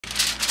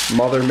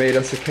Mother made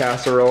us a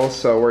casserole,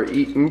 so we're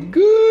eating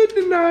good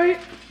tonight.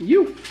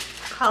 You.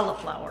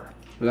 Cauliflower.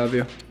 Love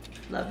you.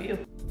 Love you.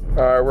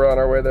 All right, we're on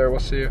our way there. We'll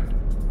see you.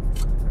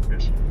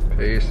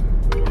 Peace.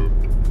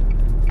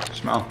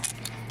 Smell.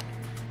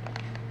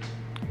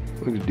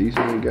 Looks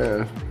decently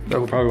good.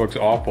 That probably looks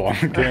awful on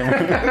the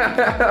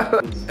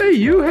camera. Hey,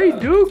 you. Hey,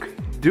 Duke.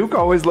 Duke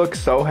always looks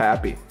so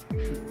happy.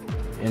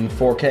 In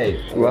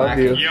 4K. Love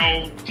you.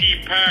 Yo,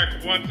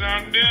 TPECK, what's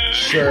on this?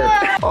 Sure.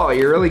 Oh,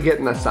 you're really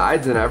getting the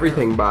sides and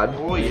everything, bud.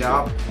 Oh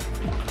yeah.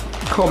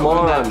 Come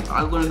on.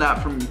 I learned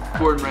that from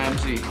Gordon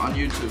Ramsay on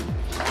YouTube.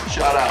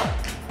 Shout out.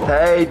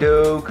 Hey,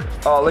 Duke.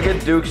 Oh, look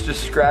at Duke's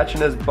just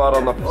scratching his butt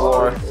on the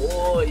floor.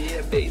 Oh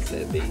yeah,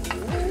 baby.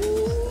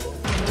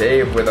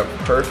 Dave with a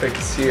perfect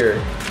sear.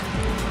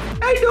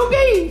 Hey,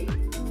 Dookie.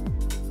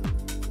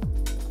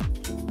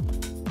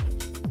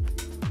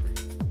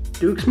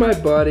 Duke's my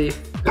buddy.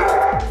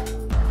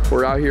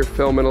 We're out here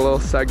filming a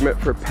little segment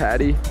for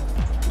Patty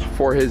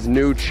for his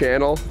new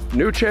channel.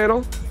 New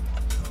channel?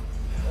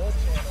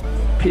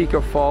 Peak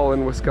of Fall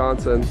in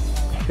Wisconsin.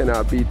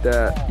 Cannot beat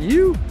that.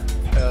 You.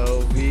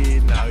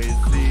 LV, now you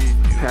see.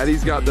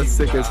 Patty's got the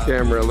sickest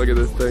camera. Look at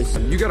this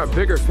thing. You got a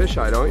bigger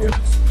fisheye, don't you?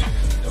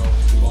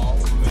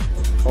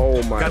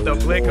 Oh my Got the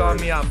blick on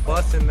me, I'm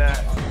busting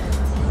that.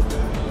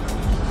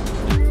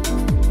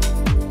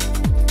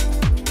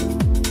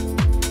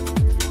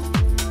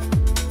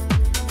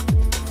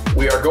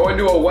 We are going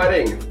to a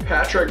wedding.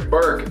 Patrick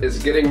Burke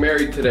is getting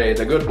married today.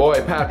 The good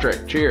boy,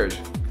 Patrick. Cheers.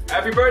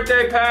 Happy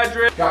birthday,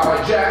 Patrick. Got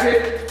my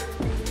jacket.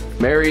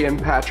 Mary and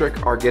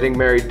Patrick are getting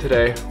married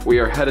today. We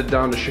are headed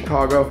down to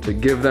Chicago to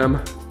give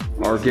them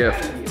our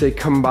gift. It's a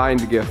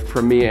combined gift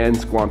from me and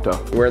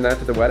Squanto. Wearing that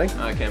to the wedding?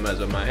 I can't mess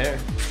with my hair.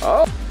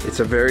 Oh.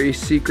 It's a very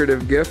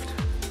secretive gift,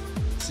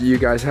 so you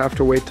guys have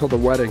to wait till the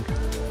wedding.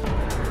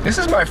 This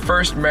is my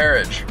first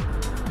marriage.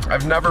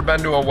 I've never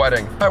been to a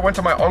wedding. I went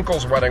to my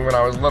uncle's wedding when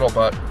I was little,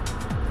 but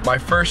my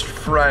first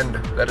friend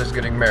that is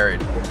getting married.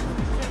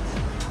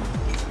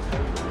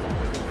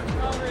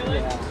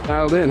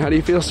 Dialed in. How do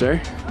you feel,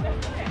 sir?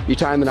 You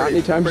tying the knot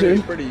anytime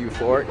soon? Pretty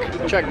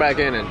euphoric. Check back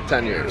in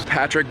 10 years.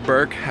 Patrick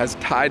Burke has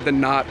tied the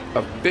knot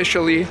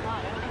officially.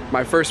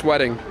 My first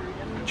wedding.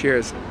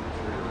 Cheers.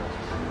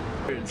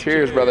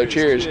 Cheers, brother.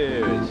 Cheers.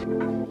 Cheers.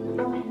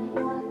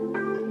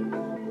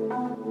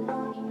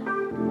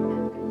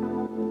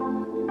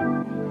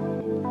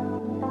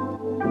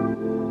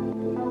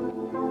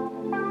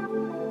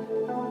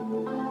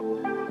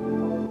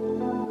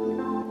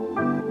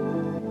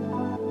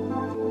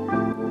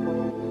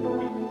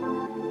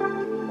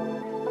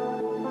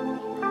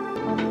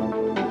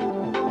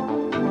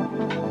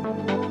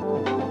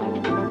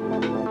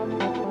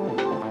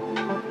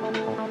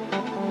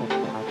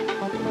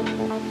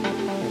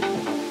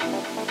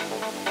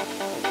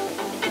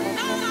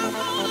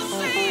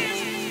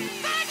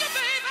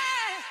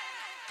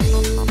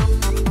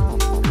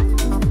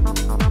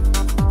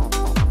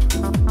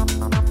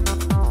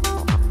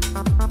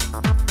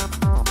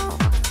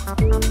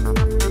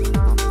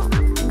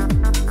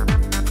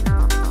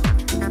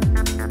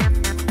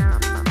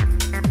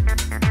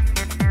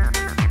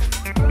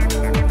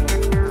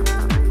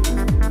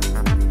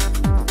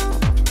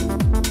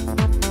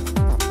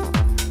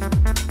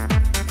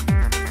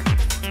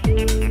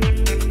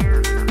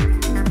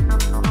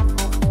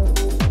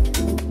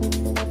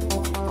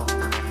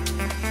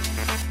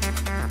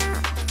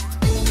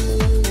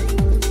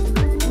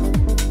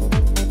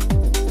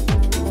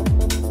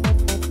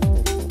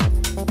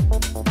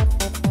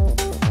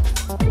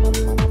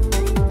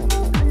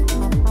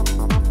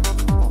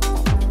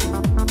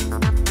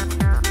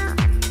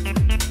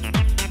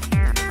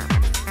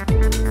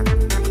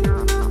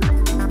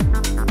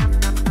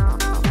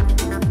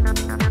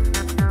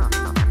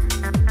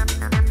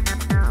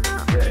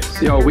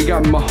 Yo, we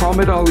got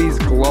Muhammad Ali's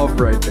glove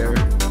right there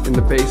in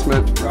the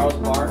basement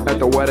at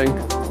the wedding.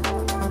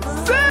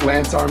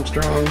 Lance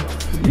Armstrong.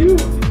 You.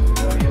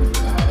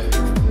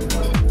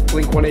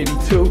 Blink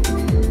 182.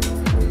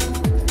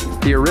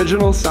 The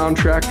original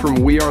soundtrack from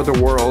We Are the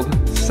World,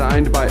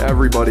 signed by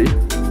everybody.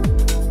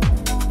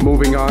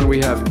 Moving on,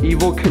 we have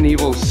Evel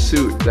Knievel's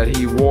suit that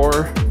he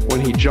wore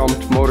when he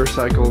jumped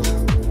motorcycles.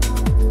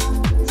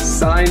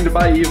 Signed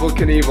by Evel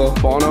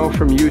Knievel. Bono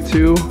from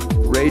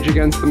U2, Rage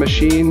Against the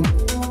Machine,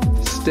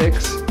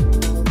 Styx,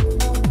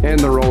 and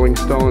the Rolling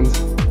Stones.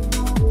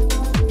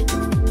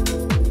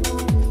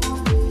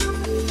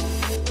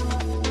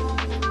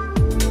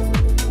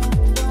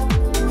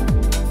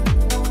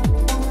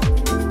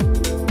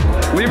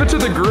 Leave it to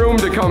the groom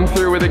to come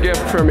through with a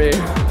gift for me.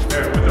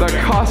 The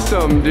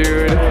custom,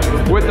 dude,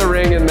 with the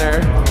ring in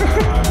there.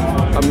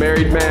 A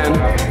married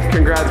man.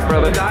 Congrats,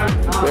 brother.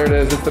 There it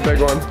is, it's the big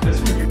one.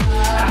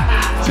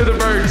 To the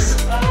Burks.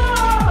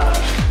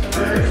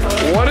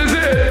 What is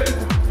it?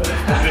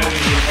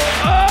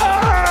 Oh,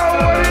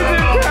 what is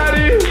it,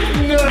 Patty?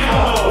 No.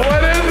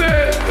 What is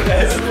it?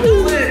 That's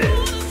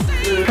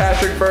lit.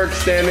 Patrick Burke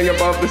standing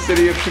above the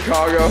city of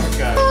Chicago.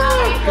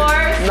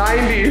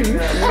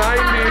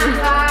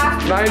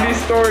 90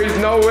 stories,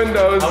 no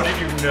windows. How did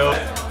you know?